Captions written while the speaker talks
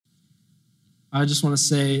I just want to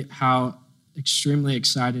say how extremely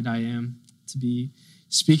excited I am to be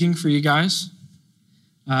speaking for you guys.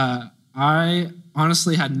 I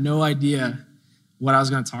honestly had no idea what I was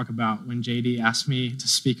going to talk about when JD asked me to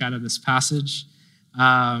speak out of this passage,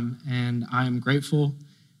 and I am grateful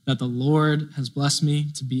that the Lord has blessed me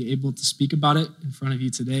to be able to speak about it in front of you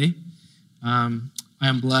today. I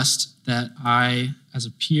am blessed that I, as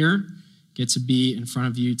a peer, get to be in front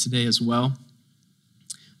of you today as well.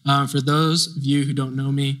 For those of you who don't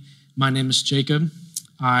know me, my name is Jacob.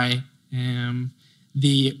 I am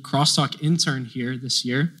the Crosstalk intern here this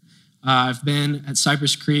year. I've been at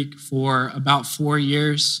Cypress Creek for about 4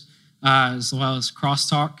 years, as well as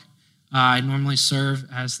Crosstalk. I normally serve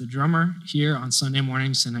as the drummer here on Sunday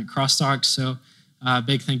mornings and at Crosstalk, so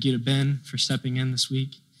big thank you to Ben for stepping in this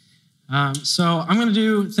week. So I'm going to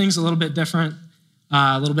do things a little bit different,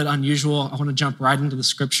 a little bit unusual. I want to jump right into the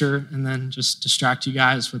scripture and then just distract you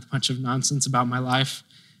guys with a bunch of nonsense about my life.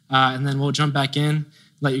 And then we'll jump back in,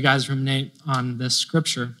 let you guys ruminate on this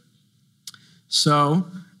scripture. So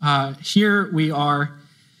here we are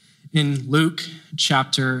in Luke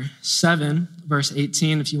chapter 7, verse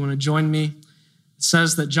 18. If you want to join me, it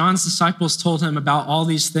says that John's disciples told him about all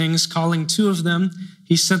these things. Calling 2 of them,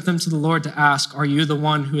 he sent them to the Lord to ask, "Are you the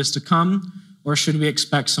one who is to come, or should we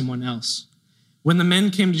expect someone else?" When the men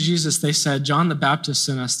came to Jesus, they said, "John the Baptist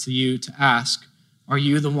sent us to you to ask, 'Are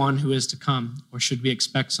you the one who is to come, or should we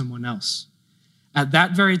expect someone else?'" At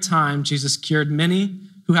that very time, Jesus cured many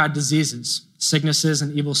who had diseases, sicknesses,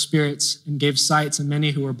 and evil spirits, and gave sight to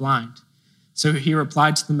many who were blind. So he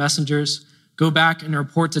replied to the messengers, "Go back and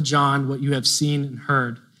report to John what you have seen and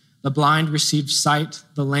heard. The blind receive sight,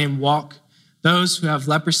 the lame walk. Those who have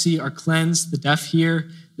leprosy are cleansed, the deaf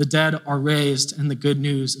hear, the dead are raised, and the good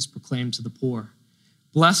news is proclaimed to the poor.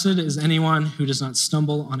 Blessed is anyone who does not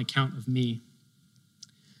stumble on account of me."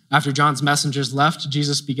 After John's messengers left,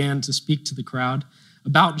 Jesus began to speak to the crowd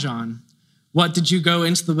about John. "What did you go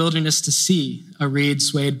into the wilderness to see? A reed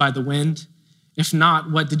swayed by the wind? If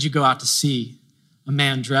not, what did you go out to see? A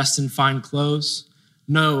man dressed in fine clothes?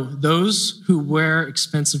 No, those who wear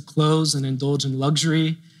expensive clothes and indulge in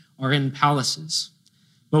luxury are in palaces.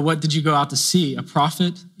 But what did you go out to see? A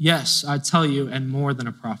prophet? Yes, I tell you, and more than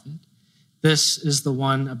a prophet. This is the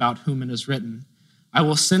one about whom it is written, 'I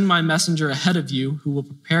will send my messenger ahead of you who will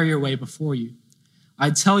prepare your way before you.' I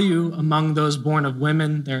tell you, among those born of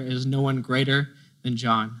women, there is no one greater than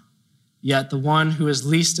John. Yet the one who is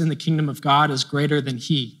least in the kingdom of God is greater than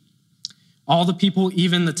he." All the people,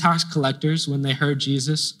 even the tax collectors, when they heard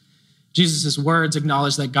Jesus' words,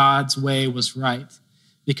 acknowledged that God's way was right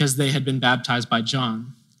because they had been baptized by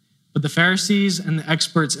John. But the Pharisees and the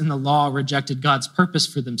experts in the law rejected God's purpose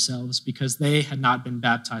for themselves because they had not been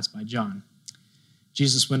baptized by John.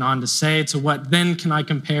 Jesus went on to say, "To what then can I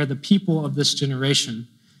compare the people of this generation?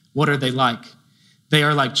 What are they like? They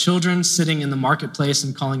are like children sitting in the marketplace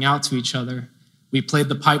and calling out to each other, 'We played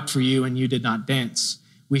the pipe for you and you did not dance.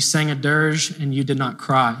 We sang a dirge and you did not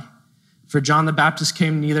cry.' For John the Baptist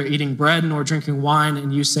came neither eating bread nor drinking wine,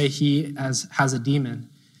 and you say he has a demon.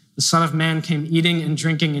 The Son of Man came eating and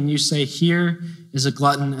drinking, and you say, 'Here is a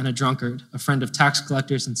glutton and a drunkard, a friend of tax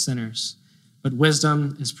collectors and sinners.' But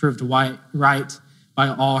wisdom is proved right by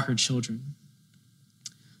all her children."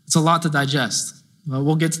 It's a lot to digest. Well,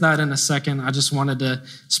 we'll get to that in a second. I just wanted to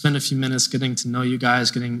spend a few minutes getting to know you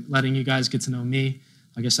guys, letting you guys get to know me.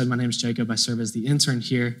 Like I said, my name is Jacob. I serve as the intern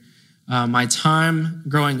here. My time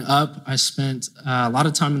growing up, I spent a lot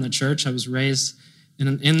of time in the church. I was raised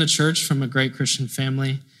in the church from a great Christian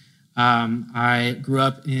family. I grew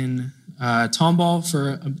up in Tomball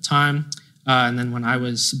for a time, and then when I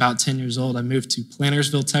was about 10 years old, I moved to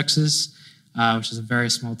Plantersville, Texas, which is a very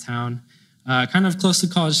small town, kind of close to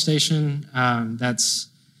College Station. That's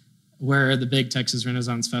where the big Texas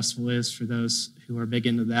Renaissance Festival is, for those who are big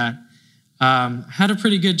into that. I had a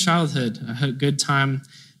pretty good childhood. I had a good time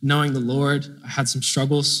knowing the Lord. I had some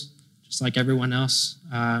struggles, just like everyone else.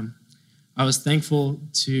 I was thankful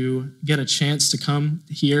to get a chance to come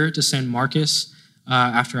here to San Marcos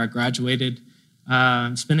after I graduated,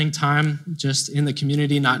 spending time just in the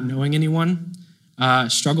community, not knowing anyone.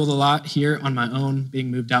 Struggled a lot here on my own, being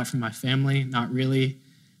moved out from my family, not really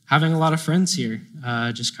having a lot of friends here,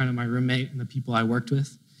 just kind of my roommate and the people I worked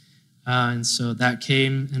with. And so that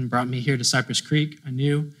came and brought me here to Cypress Creek. I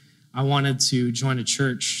knew I wanted to join a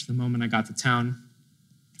church the moment I got to town.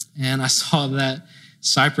 And I saw that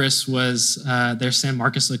Cypress was, their San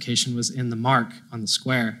Marcos location was in the Mark on the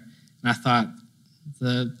square. And I thought,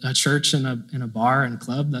 a church and a bar and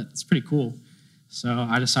club, that's pretty cool. So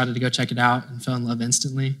I decided to go check it out and fell in love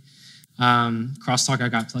instantly. Crosstalk, I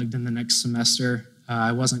got plugged in the next semester.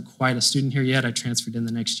 I wasn't quite a student here yet. I transferred in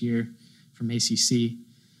the next year from ACC.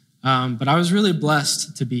 But I was really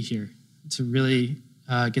blessed to be here, to really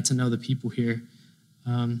get to know the people here.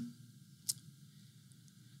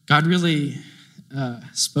 God really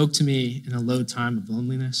spoke to me in a low time of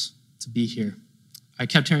loneliness to be here. I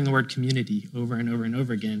kept hearing the word community over and over and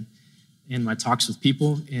over again in my talks with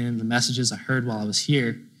people, in the messages I heard while I was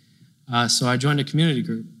here. So I joined a community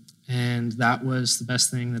group, and that was the best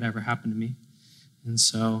thing that ever happened to me. And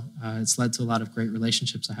so it's led to a lot of great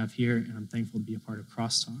relationships I have here, and I'm thankful to be a part of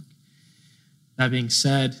Crosstalk. That being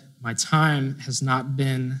said, my time has not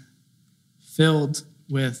been filled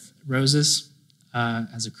with roses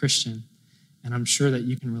as a Christian, and I'm sure that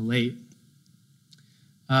you can relate.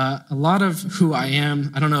 A lot of who I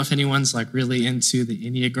am, I don't know if anyone's like really into the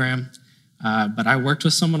Enneagram, but I worked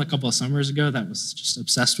with someone a couple of summers ago that was just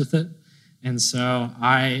obsessed with it. And so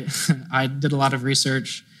I did a lot of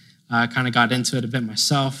research, kind of got into it a bit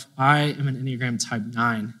myself. I am an Enneagram type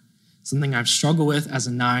 9. Something I've struggled with as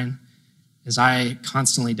a 9 is I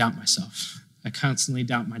constantly doubt myself. I constantly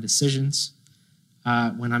doubt my decisions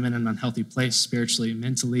when I'm in an unhealthy place, spiritually,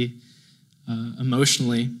 mentally,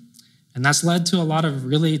 emotionally. And that's led to a lot of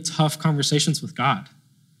really tough conversations with God.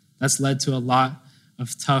 That's led to a lot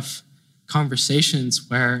of tough conversations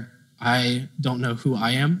where I don't know who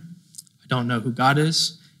I am, I don't know who God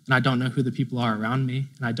is, and I don't know who the people are around me,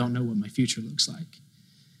 and I don't know what my future looks like.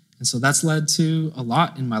 And so that's led to a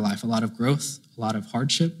lot in my life, a lot of growth, a lot of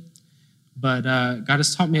hardship. But God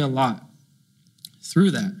has taught me a lot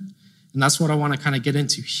through that. And that's what I want to kind of get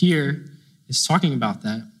into here, is talking about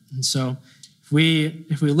that. And so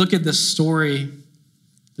if we look at this story,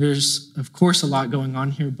 there's, of course, a lot going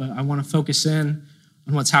on here, but I want to focus in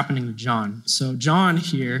on what's happening to John. So John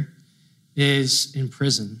here is in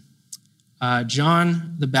prison.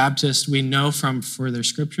 John the Baptist, we know from earlier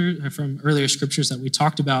scriptures that we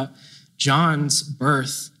talked about, John's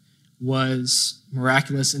birth was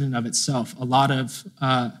miraculous in and of itself. A lot of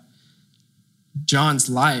John's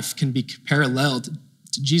life can be paralleled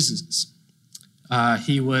to Jesus's.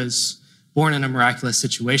 He was born in a miraculous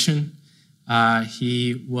situation.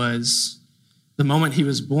 The moment he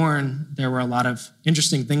was born, there were a lot of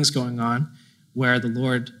interesting things going on where the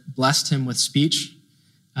Lord blessed him with speech,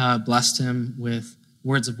 blessed him with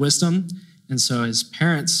words of wisdom. And so his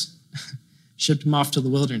parents shipped him off to the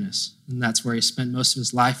wilderness. And that's where he spent most of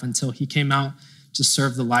his life until he came out to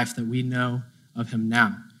serve the life that we know of him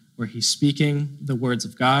now, where he's speaking the words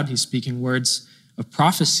of God. He's speaking words of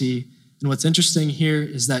prophecy. And what's interesting here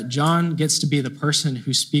is that John gets to be the person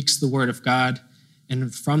who speaks the word of God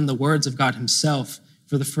and from the words of God himself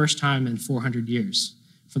for the first time in 400 years,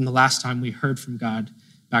 from the last time we heard from God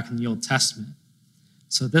back in the Old Testament.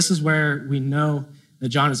 So this is where we know that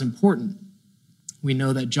John is important. We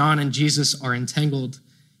know that John and Jesus are entangled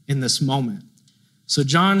in this moment. So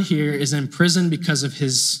John here is in prison because of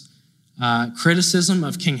his criticism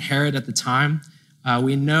of King Herod at the time.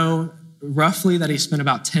 We know roughly that he spent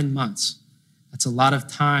about 10 months. That's a lot of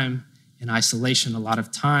time in isolation, a lot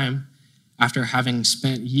of time after having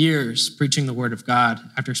spent years preaching the word of God,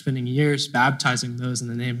 after spending years baptizing those in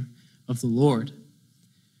the name of the Lord.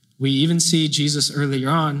 We even see Jesus earlier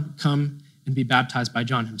on come and be baptized by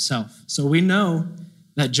John himself. So we know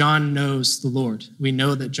that John knows the Lord. We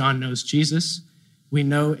know that John knows Jesus. We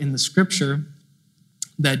know in the scripture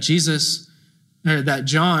that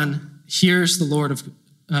John hears the Lord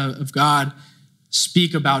of God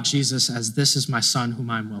speak about Jesus as, "This is my son whom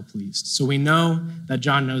I'm well pleased." So we know that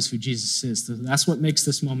John knows who Jesus is. So that's what makes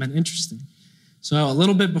this moment interesting. So a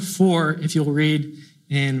little bit before, if you'll read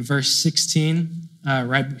in verse 16,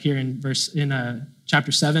 right here in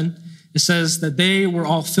chapter 7, it says that they were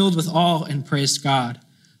all filled with awe and praised God.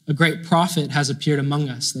 "A great prophet has appeared among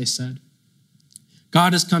us," they said.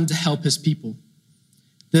 "God has come to help his people."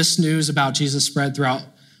 This news about Jesus spread throughout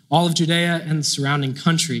all of Judea and the surrounding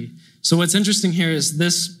country. So what's interesting here is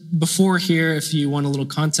this, before here, if you want a little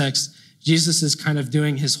context, Jesus is kind of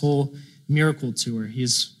doing his whole miracle tour.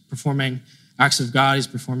 He's performing acts of God. He's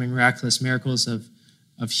performing miraculous miracles of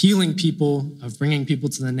healing people, of bringing people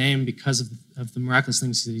to the name because of the miraculous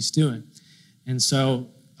things that he's doing. And so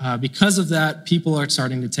because of that, people are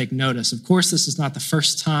starting to take notice. Of course, this is not the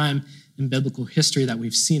first time in biblical history that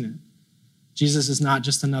we've seen it. Jesus is not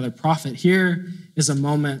just another prophet. Here is a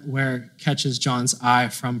moment where it catches John's eye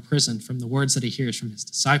from prison, from the words that he hears from his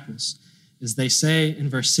disciples. As they say in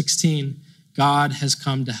verse 16, God has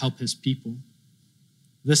come to help his people.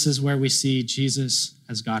 This is where we see Jesus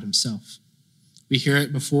as God himself. We hear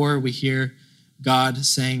it before. We hear God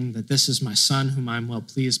saying that this is my son whom I'm well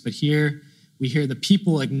pleased. But here we hear the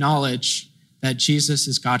people acknowledge that Jesus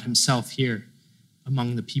is God himself here, a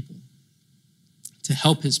among the people, to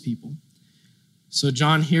help his people. So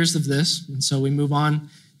John hears of this, and so we move on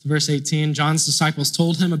to verse 18. John's disciples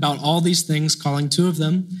told him about all these things, calling two of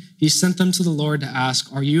them. He sent them to the Lord to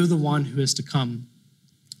ask, "Are you the one who is to come,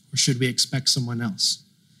 or should we expect someone else?"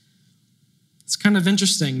 It's kind of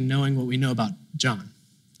interesting knowing what we know about John.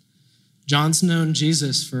 John's known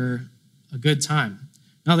Jesus for a good time.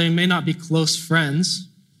 Now, they may not be close friends,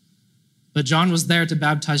 but John was there to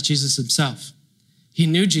baptize Jesus himself. He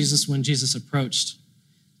knew Jesus when Jesus approached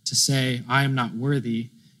to say, "I am not worthy.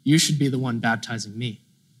 You should be the one baptizing me."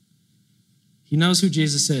 He knows who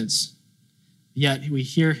Jesus is, yet we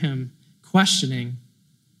hear him questioning,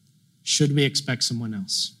 should we expect someone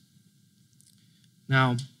else?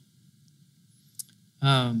 Now,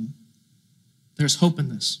 there's hope in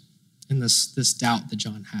this doubt that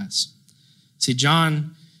John has. See,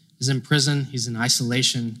 John is in prison. He's in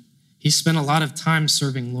isolation. He spent a lot of time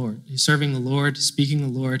serving the Lord, speaking the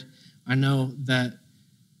Lord. I know that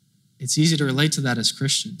it's easy to relate to that as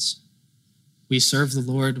Christians. We serve the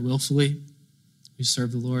Lord willfully. We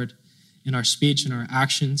serve the Lord in our speech and our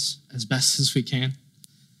actions as best as we can.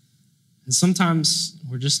 And sometimes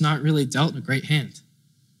we're just not really dealt a great hand.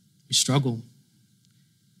 We struggle.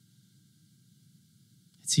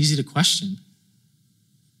 It's easy to question.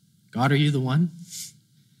 God, are you the one?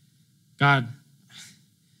 God,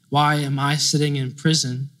 why am I sitting in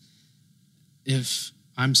prison if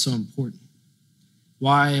I'm so important?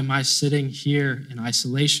 Why am I sitting here in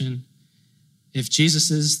isolation if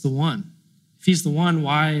Jesus is the one? If he's the one,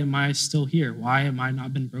 why am I still here? Why am I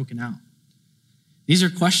not been broken out? These are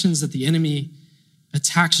questions that the enemy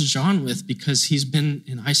attacks John with because he's been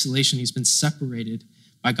in isolation. He's been separated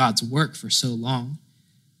by God's work for so long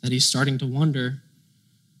that he's starting to wonder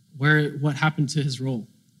what happened to his role.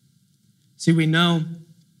 See, we know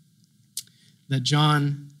that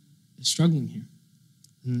John is struggling here.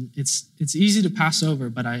 And it's easy to pass over,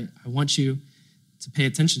 but I want you to pay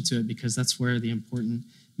attention to it because that's where the important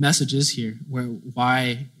message is here,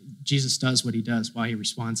 why Jesus does what he does, why he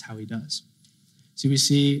responds how he does. So we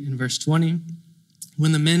see in verse 20,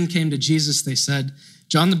 when the men came to Jesus, they said,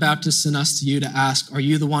 "John the Baptist sent us to you to ask, are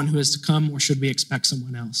you the one who is to come, or should we expect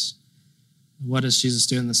someone else?" What does Jesus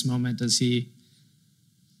do in this moment? Does he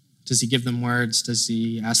give them words? Does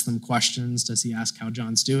he ask them questions? Does he ask how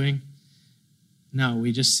John's doing? No,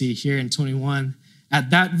 we just see here in 21, at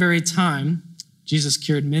that very time, Jesus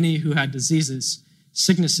cured many who had diseases,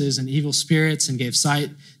 sicknesses, and evil spirits, and gave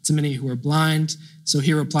sight to many who were blind. So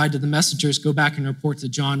he replied to the messengers, "Go back and report to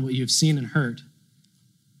John what you have seen and heard."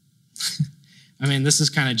 I mean, this is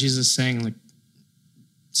kind of Jesus saying, like,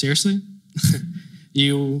 seriously?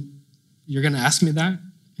 You're going to ask me that?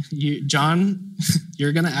 John,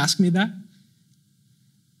 you're going to ask me that?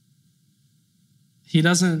 He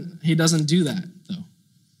doesn't do that, though.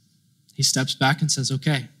 He steps back and says,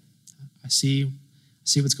 "Okay, I see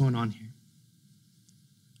what's going on here."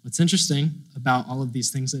 What's interesting about all of these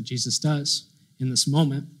things that Jesus does in this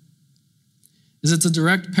moment is it's a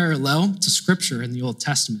direct parallel to Scripture in the Old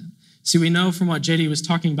Testament. See, we know from what JD was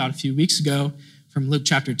talking about a few weeks ago from Luke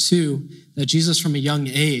chapter 2 that Jesus from a young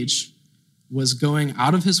age was going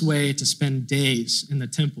out of his way to spend days in the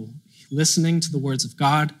temple, listening to the words of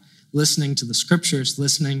God, listening to the Scriptures,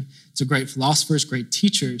 listening to great philosophers, great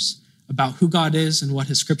teachers about who God is and what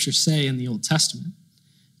his Scriptures say in the Old Testament.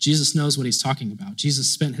 Jesus knows what he's talking about.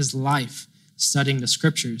 Jesus spent his life studying the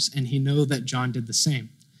Scriptures, and he knew that John did the same.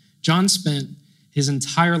 John spent his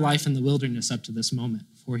entire life in the wilderness up to this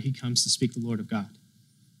moment before he comes to speak the Word of God.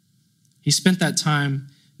 He spent that time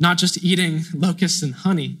not just eating locusts and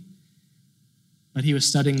honey, but he was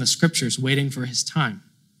studying the Scriptures, waiting for his time.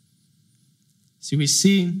 See, we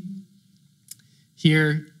see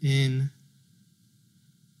here in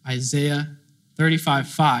Isaiah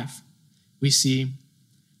 35:5, we see,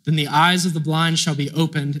 "Then the eyes of the blind shall be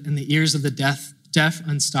opened, and the ears of the deaf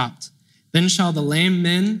unstopped. Then shall the lame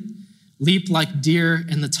men leap like deer,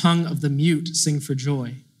 and the tongue of the mute sing for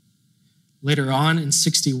joy." Later on in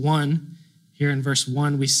 61, here in verse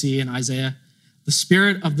 1, we see in Isaiah, "The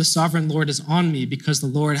Spirit of the sovereign Lord is on me, because the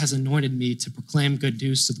Lord has anointed me to proclaim good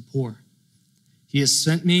news to the poor. He has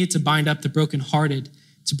sent me to bind up the brokenhearted,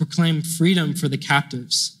 to proclaim freedom for the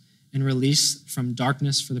captives, and release from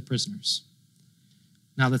darkness for the prisoners."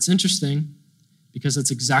 Now that's interesting because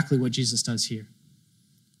that's exactly what Jesus does here.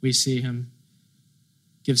 We see him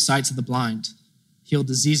give sight to the blind, heal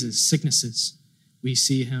diseases, sicknesses. We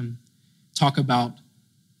see him talk about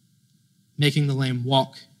making the lame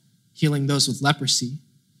walk, healing those with leprosy,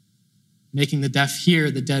 making the deaf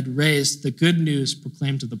hear, the dead raised, the good news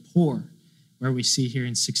proclaimed to the poor, where we see here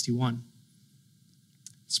in 61.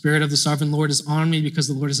 Spirit of the sovereign Lord is on me because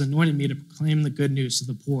the Lord has anointed me to proclaim the good news to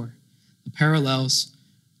the poor. The parallels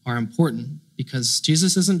are important because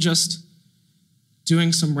Jesus isn't just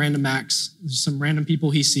doing some random acts, some random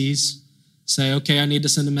people he sees, say, okay, I need to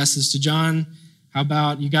send a message to John. How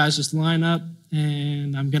about you guys just line up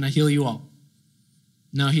and I'm going to heal you all?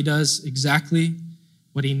 No, he does exactly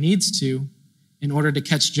what he needs to in order to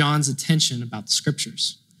catch John's attention about the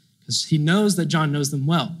scriptures, because he knows that John knows them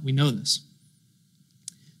well. We know this.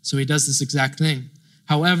 So he does this exact thing.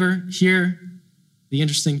 However, here, the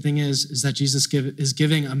interesting thing is that Jesus is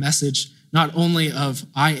giving a message not only of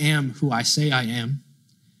I am who I say I am,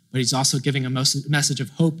 but he's also giving a message of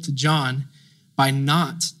hope to John by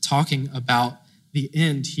not talking about the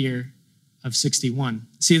end here of 61.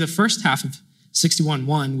 See, the first half of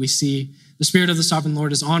 61:1, we see, the Spirit of the sovereign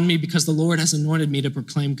Lord is on me because the Lord has anointed me to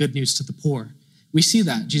proclaim good news to the poor. We see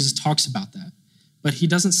that. Jesus talks about that. But he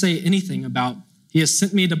doesn't say anything about, he has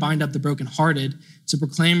sent me to bind up the brokenhearted, to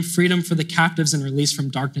proclaim freedom for the captives and release from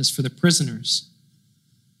darkness for the prisoners.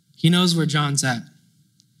 He knows where John's at.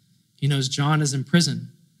 He knows John is in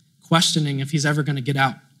prison, questioning if he's ever going to get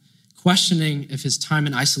out, questioning if his time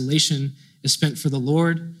in isolation is spent for the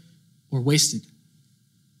Lord or wasted.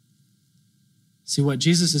 See, what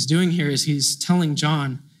Jesus is doing here is he's telling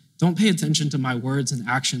John, don't pay attention to my words and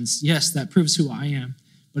actions. Yes, that proves who I am.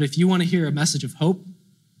 But if you want to hear a message of hope,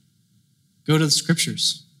 go to the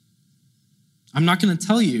scriptures. I'm not going to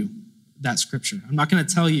tell you that scripture. I'm not going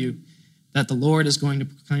to tell you that the Lord is going to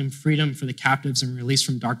proclaim freedom for the captives and release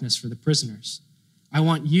from darkness for the prisoners. I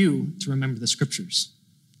want you to remember the scriptures.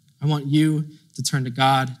 I want you to turn to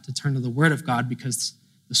God, to turn to the word of God, because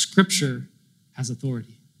the scripture has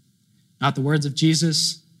authority. Not the words of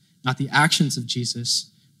Jesus, not the actions of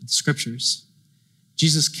Jesus, but the scriptures.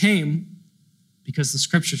 Jesus came because the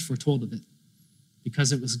scriptures foretold of it,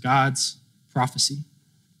 because it was God's prophecy.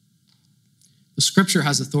 The scripture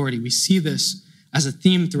has authority. We see this as a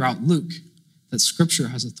theme throughout Luke, that scripture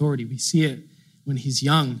has authority. We see it when he's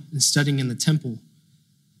young and studying in the temple.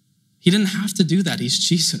 He didn't have to do that. He's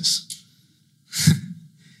Jesus.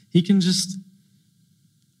 He can just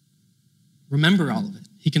remember all of it.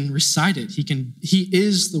 He can recite it. He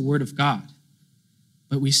is the word of God.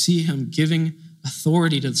 But we see him giving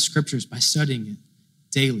authority to the scriptures by studying it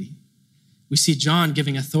daily. We see John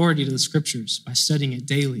giving authority to the scriptures by studying it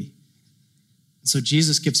daily. And so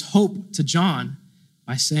Jesus gives hope to John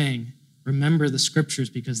by saying, remember the scriptures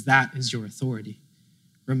because that is your authority.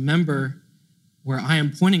 Remember where I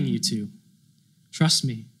am pointing you to. Trust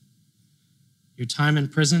me. Your time in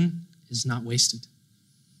prison is not wasted.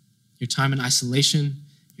 Your time in isolation,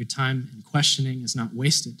 your time in questioning is not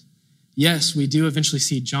wasted. Yes, we do eventually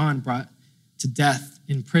see John brought to death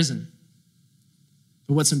in prison.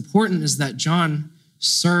 But what's important is that John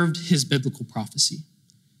served his biblical prophecy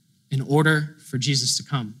in order for Jesus to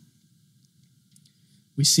come.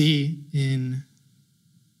 We see in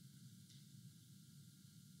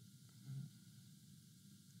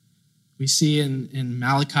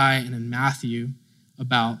Malachi and in Matthew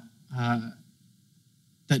about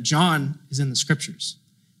that John is in the scriptures.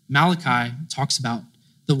 Malachi talks about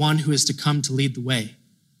the one who is to come to lead the way.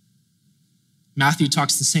 Matthew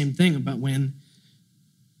talks the same thing about when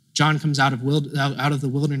John comes out of the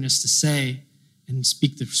wilderness to say and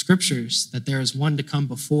speak the scriptures that there is one to come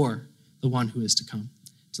before the one who is to come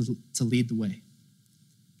to lead the way.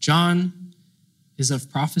 John is of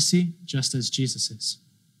prophecy just as Jesus is.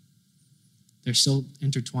 They're still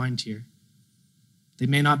intertwined here. They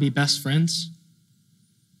may not be best friends,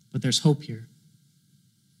 but there's hope here.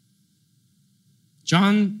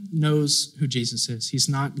 John knows who Jesus is. He's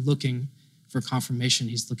not looking for confirmation.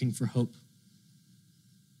 He's looking for hope.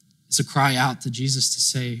 It's a cry out to Jesus to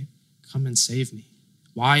say, come and save me.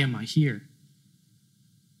 Why am I here?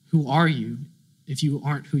 Who are you if you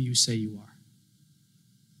aren't who you say you are?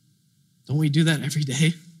 Don't we do that every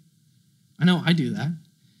day? I know I do that.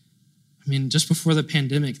 I mean, just before the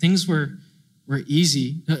pandemic, things were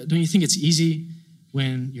easy. Don't you think it's easy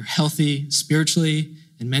when you're healthy spiritually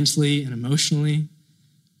and mentally and emotionally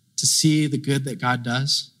to see the good that God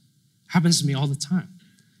does? It happens to me all the time.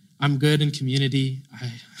 I'm good in community.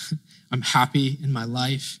 I'm happy in my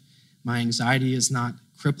life. My anxiety is not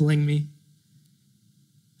crippling me.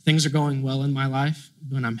 Things are going well in my life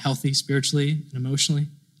when I'm healthy spiritually and emotionally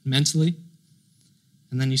and mentally.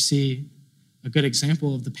 And then you see a good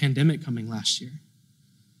example of the pandemic coming last year.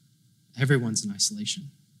 Everyone's in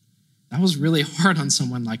isolation. That was really hard on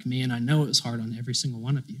someone like me, and I know it was hard on every single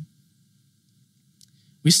one of you.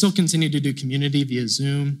 We still continue to do community via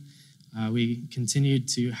Zoom. We continue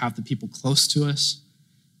to have the people close to us,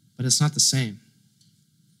 but it's not the same.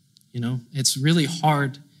 It's really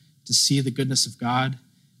hard to see the goodness of God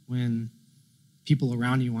when people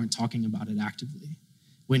around you aren't talking about it actively,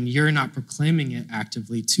 when you're not proclaiming it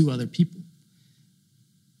actively to other people,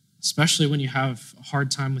 especially when you have a hard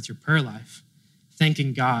time with your prayer life,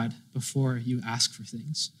 thanking God before you ask for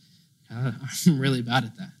things. I'm really bad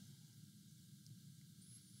at that.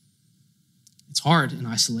 It's hard in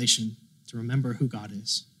isolation to remember who God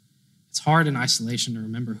is. It's hard in isolation to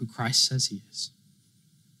remember who Christ says he is.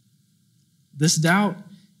 This doubt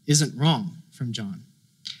isn't wrong from John.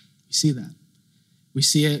 We see that. We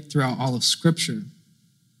see it throughout all of Scripture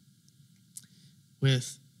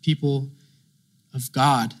with people of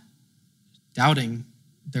God doubting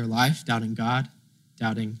their life, doubting God,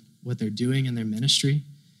 doubting what they're doing in their ministry.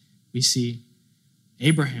 We see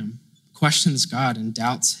Abraham questions God and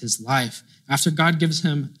doubts his life after God gives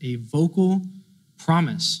him a vocal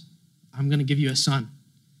promise, I'm going to give you a son.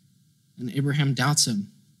 And Abraham doubts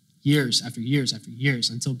him years after years after years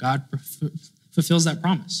until God fulfills that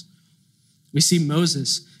promise. We see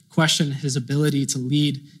Moses question his ability to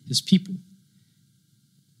lead his people.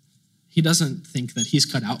 He doesn't think that he's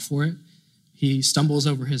cut out for it. He stumbles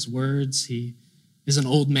over his words. He is an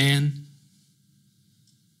old man.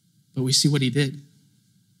 But we see what he did.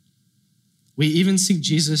 We even see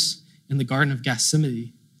Jesus in the Garden of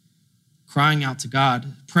Gethsemane crying out to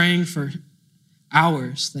God, praying for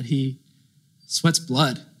hours that he sweats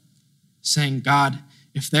blood, saying, God,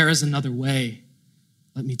 if there is another way,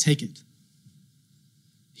 let me take it.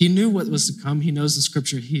 He knew what was to come. He knows the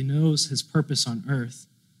Scripture. He knows his purpose on earth.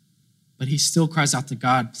 But he still cries out to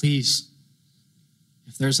God, please,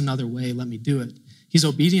 if there's another way, let me do it. He's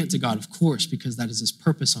obedient to God, of course, because that is his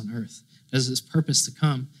purpose on earth. That is his purpose to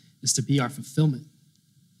come, is to be our fulfillment.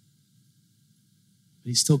 But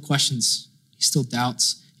he still questions, he still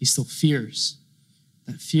doubts, he still fears.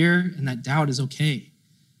 That fear and that doubt is okay.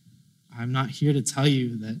 I'm not here to tell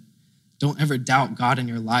you that don't ever doubt God in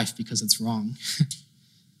your life because it's wrong.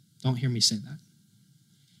 Don't hear me say that.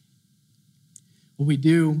 What we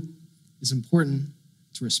do is important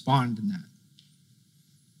to respond in that.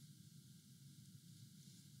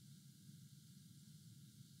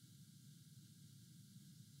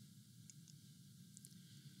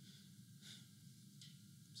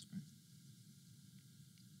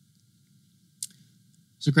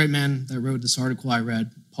 There's a great man that wrote this article I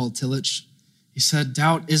read, Paul Tillich. He said,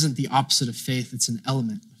 doubt isn't the opposite of faith, it's an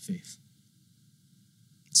element of faith.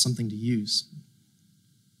 It's something to use.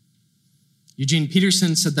 Eugene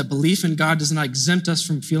Peterson said that belief in God does not exempt us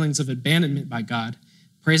from feelings of abandonment by God.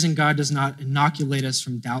 Praising God does not inoculate us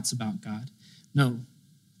from doubts about God. No,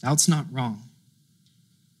 doubt's not wrong.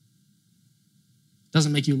 It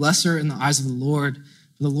doesn't make you lesser in the eyes of the Lord.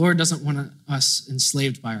 The Lord doesn't want us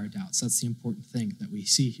enslaved by our doubts. That's the important thing that we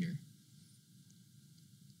see here.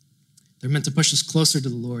 They're meant to push us closer to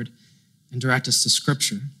the Lord and direct us to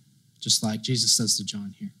Scripture, just like Jesus says to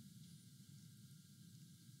John here.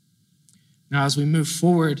 Now, as we move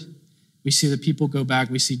forward, we see the people go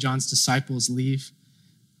back. We see John's disciples leave.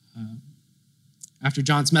 After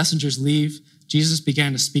John's messengers leave, Jesus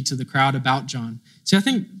began to speak to the crowd about John. See, I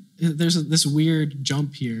think there's this weird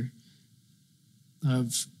jump here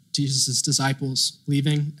of Jesus' disciples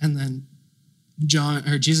leaving, and then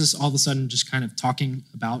Jesus all of a sudden just kind of talking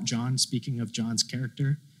about John, speaking of John's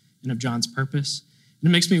character and of John's purpose. And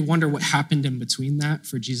it makes me wonder what happened in between that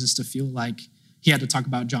for Jesus to feel like he had to talk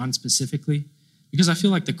about John specifically, because I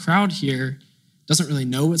feel like the crowd here doesn't really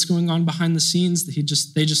know what's going on behind the scenes. They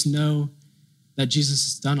just know that Jesus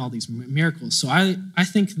has done all these miracles. So I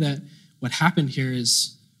think that what happened here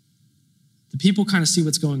is the people kind of see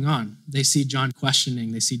what's going on. They see John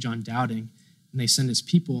questioning, they see John doubting, and they send his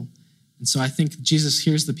people. And so I think Jesus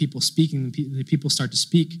hears the people speaking, the people start to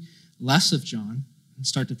speak less of John and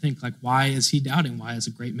start to think, like, why is he doubting? Why is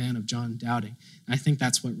a great man of John doubting? And I think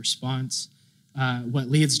that's what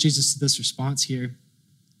leads Jesus to this response here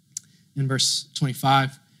in verse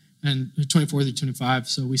 25 and 24 through 25.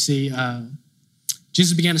 So we see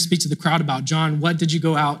Jesus began to speak to the crowd about John. What did you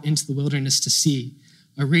go out into the wilderness to see?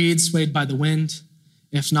 A reed swayed by the wind?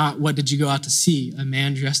 If not, what did you go out to see? A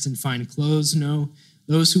man dressed in fine clothes? No,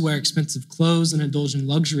 those who wear expensive clothes and indulge in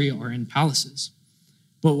luxury are in palaces.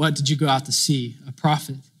 But what did you go out to see? A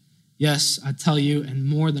prophet? Yes, I tell you, and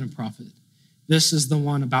more than a prophet. This is the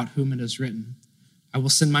one about whom it is written, I will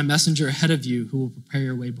send my messenger ahead of you who will prepare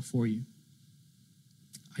your way before you.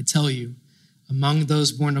 I tell you, among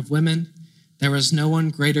those born of women, there is no one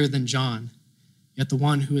greater than John, yet the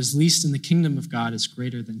one who is least in the kingdom of God is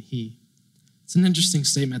greater than he. It's an interesting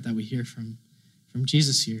statement that we hear from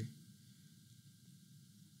Jesus here.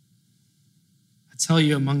 I tell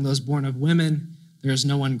you, among those born of women, there is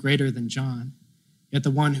no one greater than John, yet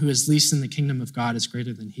the one who is least in the kingdom of God is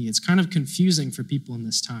greater than he. It's kind of confusing for people in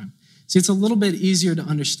this time. See, it's a little bit easier to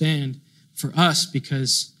understand for us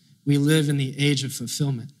because we live in the age of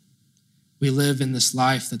fulfillment. We live in this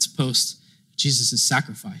life that's post Jesus'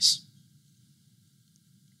 sacrifice.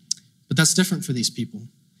 But that's different for these people.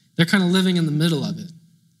 They're kind of living in the middle of it.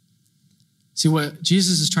 See, what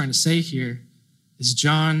Jesus is trying to say here is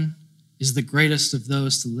John is the greatest of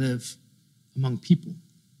those to live among people,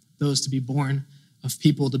 those to be born of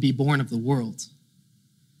people, to be born of the world.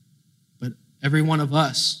 But every one of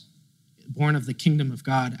us, born of the kingdom of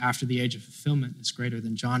God after the age of fulfillment, is greater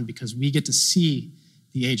than John because we get to see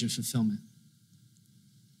the age of fulfillment.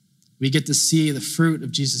 We get to see the fruit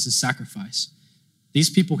of Jesus' sacrifice. These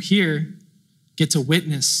people here get to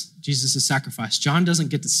witness Jesus' sacrifice. John doesn't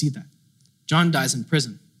get to see that. John dies in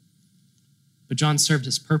prison, but John served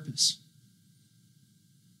his purpose,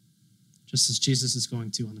 just as Jesus is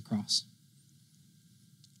going to on the cross.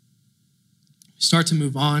 We start to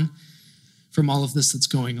move on from all of this that's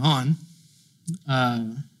going on,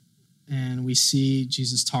 and we see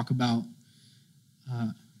Jesus talk about,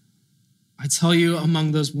 I tell you,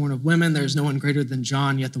 among those born of women, there is no one greater than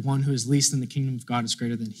John, yet the one who is least in the kingdom of God is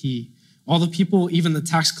greater than he. All the people, even the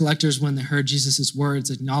tax collectors, when they heard Jesus' words,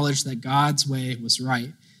 acknowledged that God's way was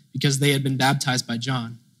right because they had been baptized by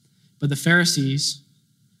John. But the Pharisees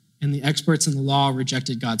and the experts in the law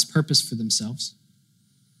rejected God's purpose for themselves.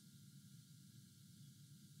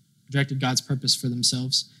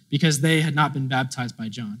 Because they had not been baptized by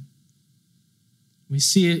John. We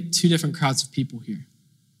see two different crowds of people here.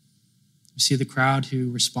 We see the crowd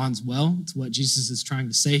who responds well to what Jesus is trying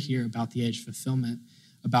to say here about the age of fulfillment,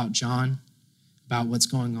 about John, about what's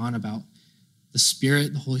going on, about the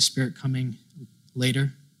Spirit, the Holy Spirit coming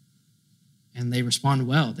later. And they respond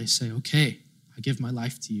well. They say, okay, I give my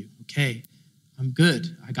life to you. Okay, I'm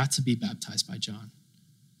good. I got to be baptized by John.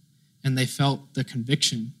 And they felt the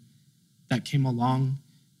conviction that came along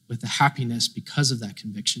with the happiness because of that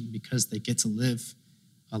conviction, because they get to live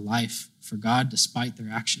a life for God despite their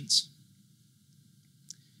actions.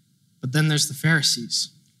 But then there's the Pharisees.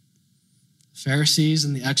 The Pharisees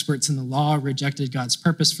and the experts in the law rejected God's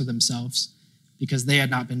purpose for themselves because they had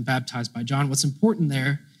not been baptized by John. What's important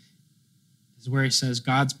there is where he says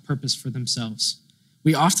God's purpose for themselves.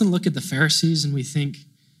 We often look at the Pharisees and we think,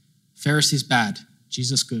 Pharisees bad,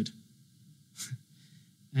 Jesus good.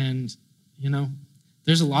 And,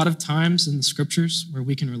 there's a lot of times in the scriptures where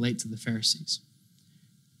we can relate to the Pharisees.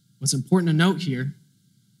 What's important to note here,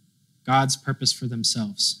 God's purpose for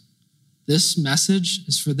themselves. This message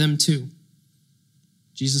is for them too.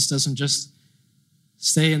 Jesus doesn't just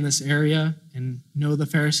stay in this area and know the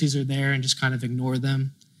Pharisees are there and just kind of ignore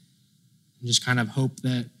them and just kind of hope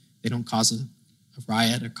that they don't cause a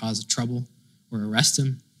riot or cause a trouble or arrest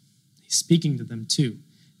him. He's speaking to them too.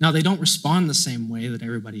 Now, they don't respond the same way that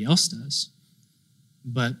everybody else does,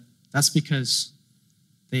 but that's because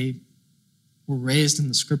they were raised in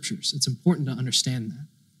the scriptures. It's important to understand that.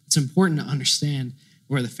 It's important to understand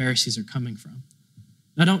where the Pharisees are coming from.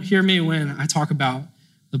 Now, don't hear me when I talk about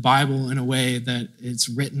the Bible in a way that it's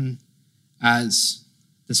written as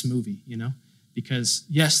this movie, because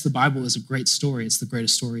yes, the Bible is a great story. It's the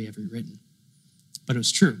greatest story ever written, but it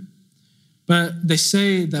was true. But they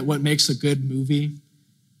say that what makes a good movie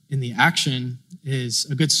in the action is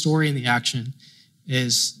a good story in the action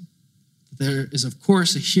is there is, of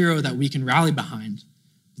course, a hero that we can rally behind.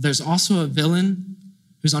 But there's also a villain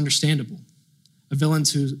who's understandable, a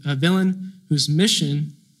villain whose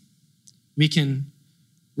mission we can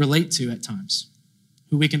relate to at times,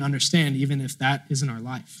 who we can understand even if that isn't our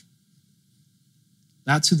life.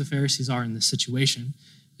 That's who the Pharisees are in this situation.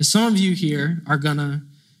 And some of you here are going to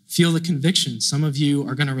feel the conviction. Some of you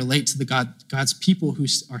are going to relate to God's people who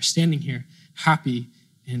are standing here happy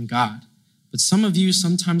in God. But some of you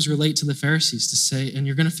sometimes relate to the Pharisees to say, and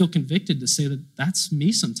you're going to feel convicted to say that that's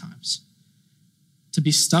me sometimes. To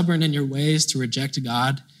be stubborn in your ways, to reject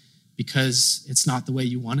God because it's not the way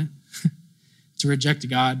you want it. To reject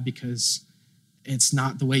God because it's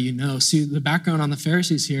not the way you know. See, the background on the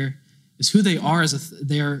Pharisees here is who they are.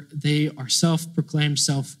 They are self-proclaimed,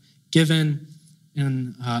 self-given,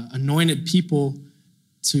 and anointed people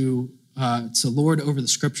to lord over the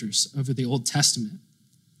scriptures, over the Old Testament.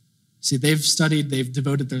 See, they've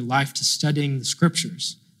devoted their life to studying the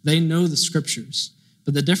scriptures. They know the scriptures.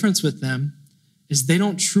 But the difference with them is they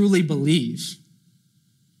don't truly believe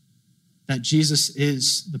that Jesus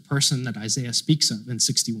is the person that Isaiah speaks of in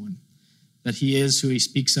 61, that he is who he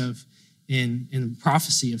speaks of in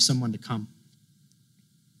prophecy of someone to come.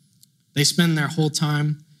 They spend their whole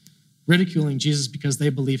time ridiculing Jesus because they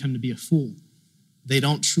believe him to be a fool. They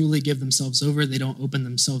don't truly give themselves over. They don't open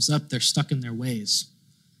themselves up. They're stuck in their ways.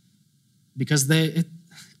 Because it'd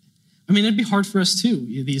be hard for us too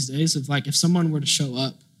these days if someone were to show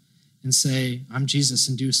up and say, I'm Jesus,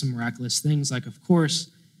 and do some miraculous things. Of course,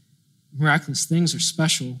 miraculous things are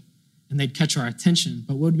special and they'd catch our attention.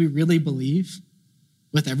 But would we really believe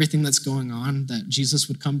with everything that's going on that Jesus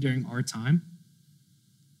would come during our time?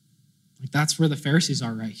 That's where the Pharisees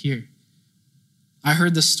are right here. I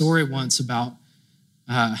heard this story once about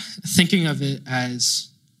thinking of it as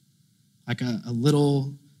a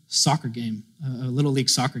little soccer game, a little league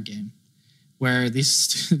soccer game, where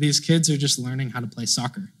these kids are just learning how to play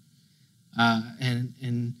soccer.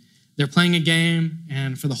 And they're playing a game,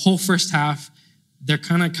 and for the whole first half, they're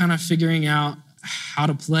kind of figuring out how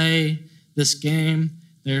to play this game.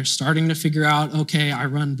 They're starting to figure out, okay, I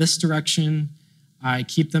run this direction, I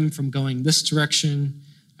keep them from going this direction,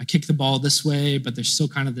 I kick the ball this way, but there's still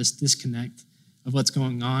kind of this disconnect of what's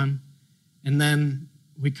going on. And then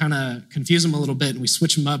we kind of confuse them a little bit, and we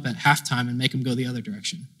switch them up at halftime and make them go the other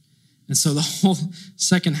direction. And so the whole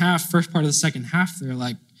first part of the second half, they're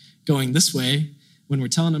going this way when we're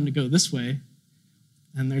telling them to go this way.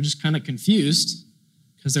 And they're just kind of confused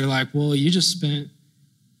because they're like, well, you just spent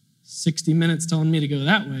 60 minutes telling me to go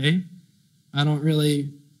that way. I don't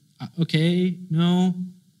really, okay, no,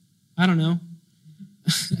 I don't know.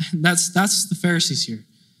 That's the Pharisees here.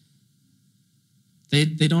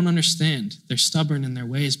 They don't understand. They're stubborn in their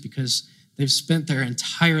ways because they've spent their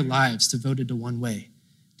entire lives devoted to one way,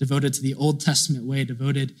 devoted to the Old Testament way,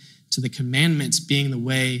 devoted to the commandments being the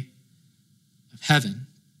way of heaven,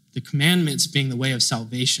 the commandments being the way of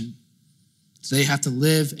salvation. So they have to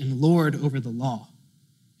live and lord over the law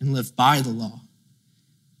and live by the law.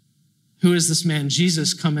 Who is this man,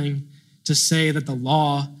 Jesus, coming to say that the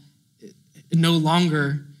law no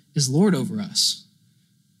longer is Lord over us?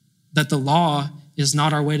 That the law is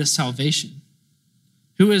not our way to salvation?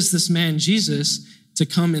 Who is this man, Jesus, to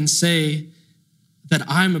come and say that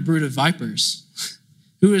I'm a brood of vipers?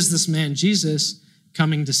 Who is this man, Jesus,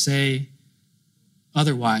 coming to say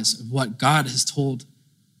otherwise of what God has told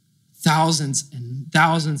thousands and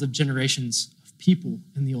thousands of generations of people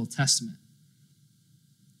in the Old Testament?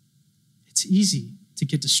 It's easy to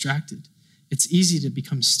get distracted. It's easy to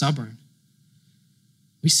become stubborn.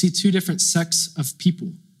 We see two different sects of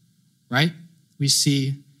people, right? We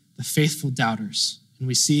see the faithful doubters, and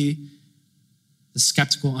we see the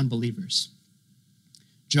skeptical unbelievers.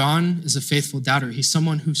 John is a faithful doubter. He's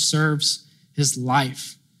someone who serves his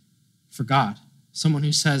life for God. Someone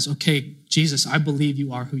who says, okay, Jesus, I believe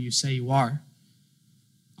you are who you say you are.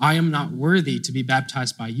 I am not worthy to be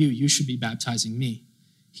baptized by you. You should be baptizing me.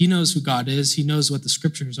 He knows who God is. He knows what the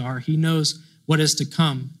scriptures are. He knows what is to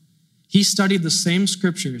come. He studied the same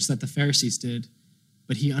scriptures that the Pharisees did,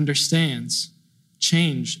 but he understands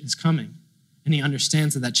change is coming, and he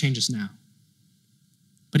understands that change is now.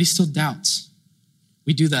 But he still doubts.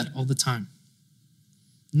 We do that all the time.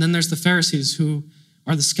 And then there's the Pharisees, who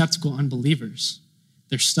are the skeptical unbelievers.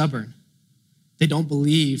 They're stubborn. They don't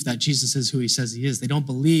believe that Jesus is who he says he is. They don't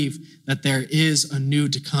believe that there is a new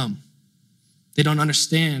to come. They don't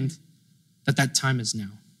understand that time is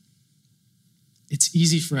now. It's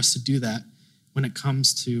easy for us to do that when it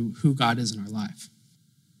comes to who God is in our life.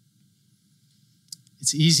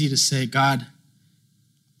 It's easy to say, God,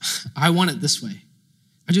 I want it this way.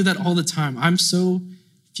 I do that all the time. I'm so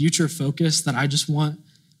future focused that I just want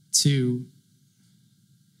to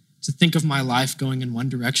think of my life going in one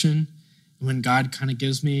direction. And when God kind of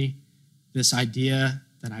gives me this idea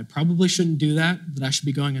that I probably shouldn't do that I should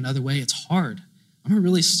be going another way, it's hard. I'm a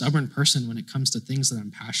really stubborn person when it comes to things that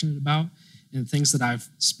I'm passionate about and things that I've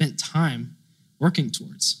spent time working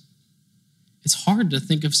towards. It's hard to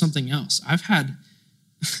think of something else. I've had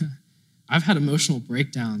emotional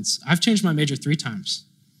breakdowns. I've changed my major 3 times.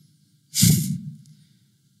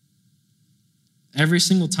 Every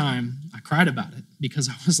single time I cried about it because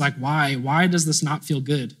I was like, why? Why does this not feel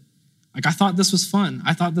good? I thought this was fun.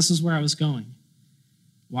 I thought this is where I was going.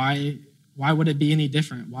 Why would it be any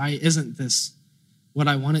different? Why isn't this what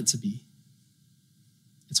I want it to be?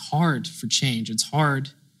 It's hard for change. It's hard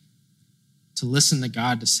to listen to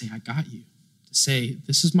God to say, I got you. To say,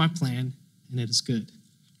 this is my plan and it is good.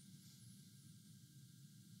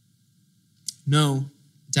 No,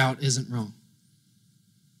 doubt isn't wrong.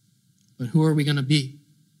 But who are we going to be?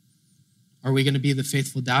 Are we going to be the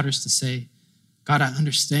faithful doubters to say, God, I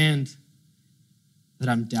understand that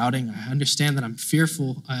I'm doubting. I understand that I'm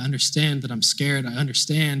fearful. I understand that I'm scared. I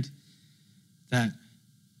understand that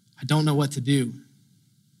I don't know what to do.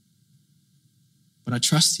 But I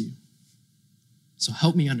trust you. So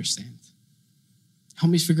help me understand.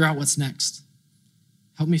 Help me figure out what's next.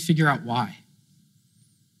 Help me figure out why.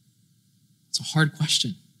 It's a hard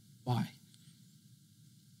question. Why?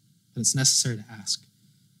 But it's necessary to ask.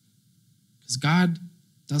 Because God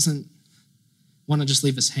doesn't want to just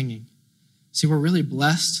leave us hanging. See, we're really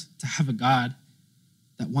blessed to have a God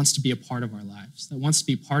that wants to be a part of our lives, that wants to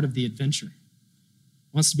be part of the adventure,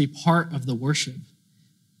 wants to be part of the worship.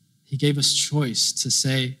 He gave us choice to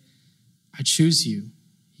say, I choose you.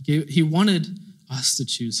 He wanted us to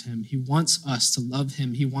choose him. He wants us to love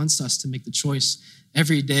him. He wants us to make the choice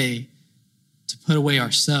every day to put away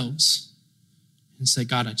ourselves and say,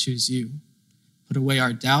 God, I choose you. Put away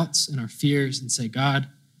our doubts and our fears and say, God,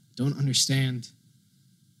 I don't understand,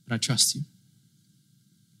 but I trust you.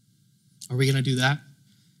 Are we going to do that?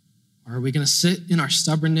 Or are we going to sit in our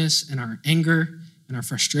stubbornness and our anger and our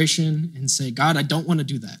frustration and say, God, I don't want to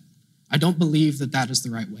do that. I don't believe that that is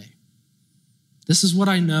the right way. This is what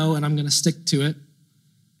I know, and I'm going to stick to it,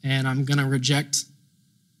 and I'm going to reject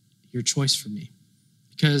your choice for me.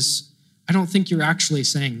 Because I don't think you're actually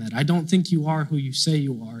saying that. I don't think you are who you say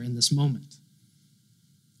you are in this moment.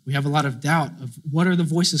 We have a lot of doubt of what are the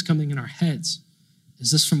voices coming in our heads.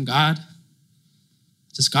 Is this from God?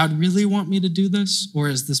 Does God really want me to do this, or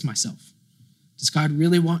is this myself? Does God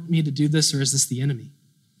really want me to do this, or is this the enemy?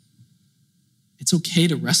 It's okay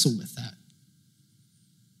to wrestle with that.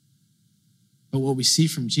 But what we see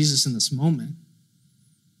from Jesus in this moment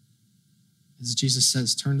is Jesus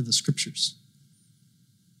says, turn to the scriptures.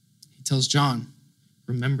 He tells John,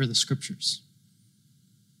 remember the scriptures.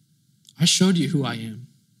 I showed you who I am.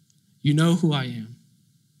 You know who I am.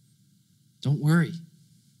 Don't worry.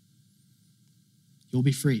 You'll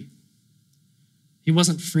be free. He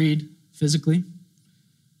wasn't freed physically,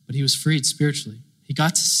 but he was freed spiritually. He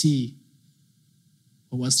got to see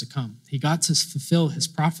what was to come. He got to fulfill his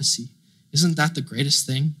prophecy. Isn't that the greatest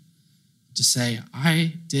thing? To say,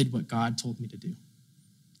 I did what God told me to do.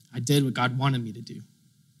 I did what God wanted me to do.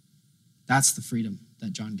 That's the freedom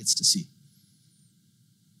that John gets to see.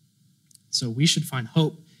 So we should find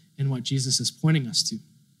hope in what Jesus is pointing us to.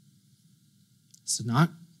 It's to not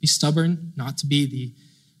be stubborn, not to be the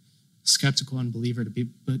skeptical unbeliever,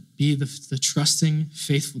 but be the trusting,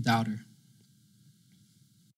 faithful doubter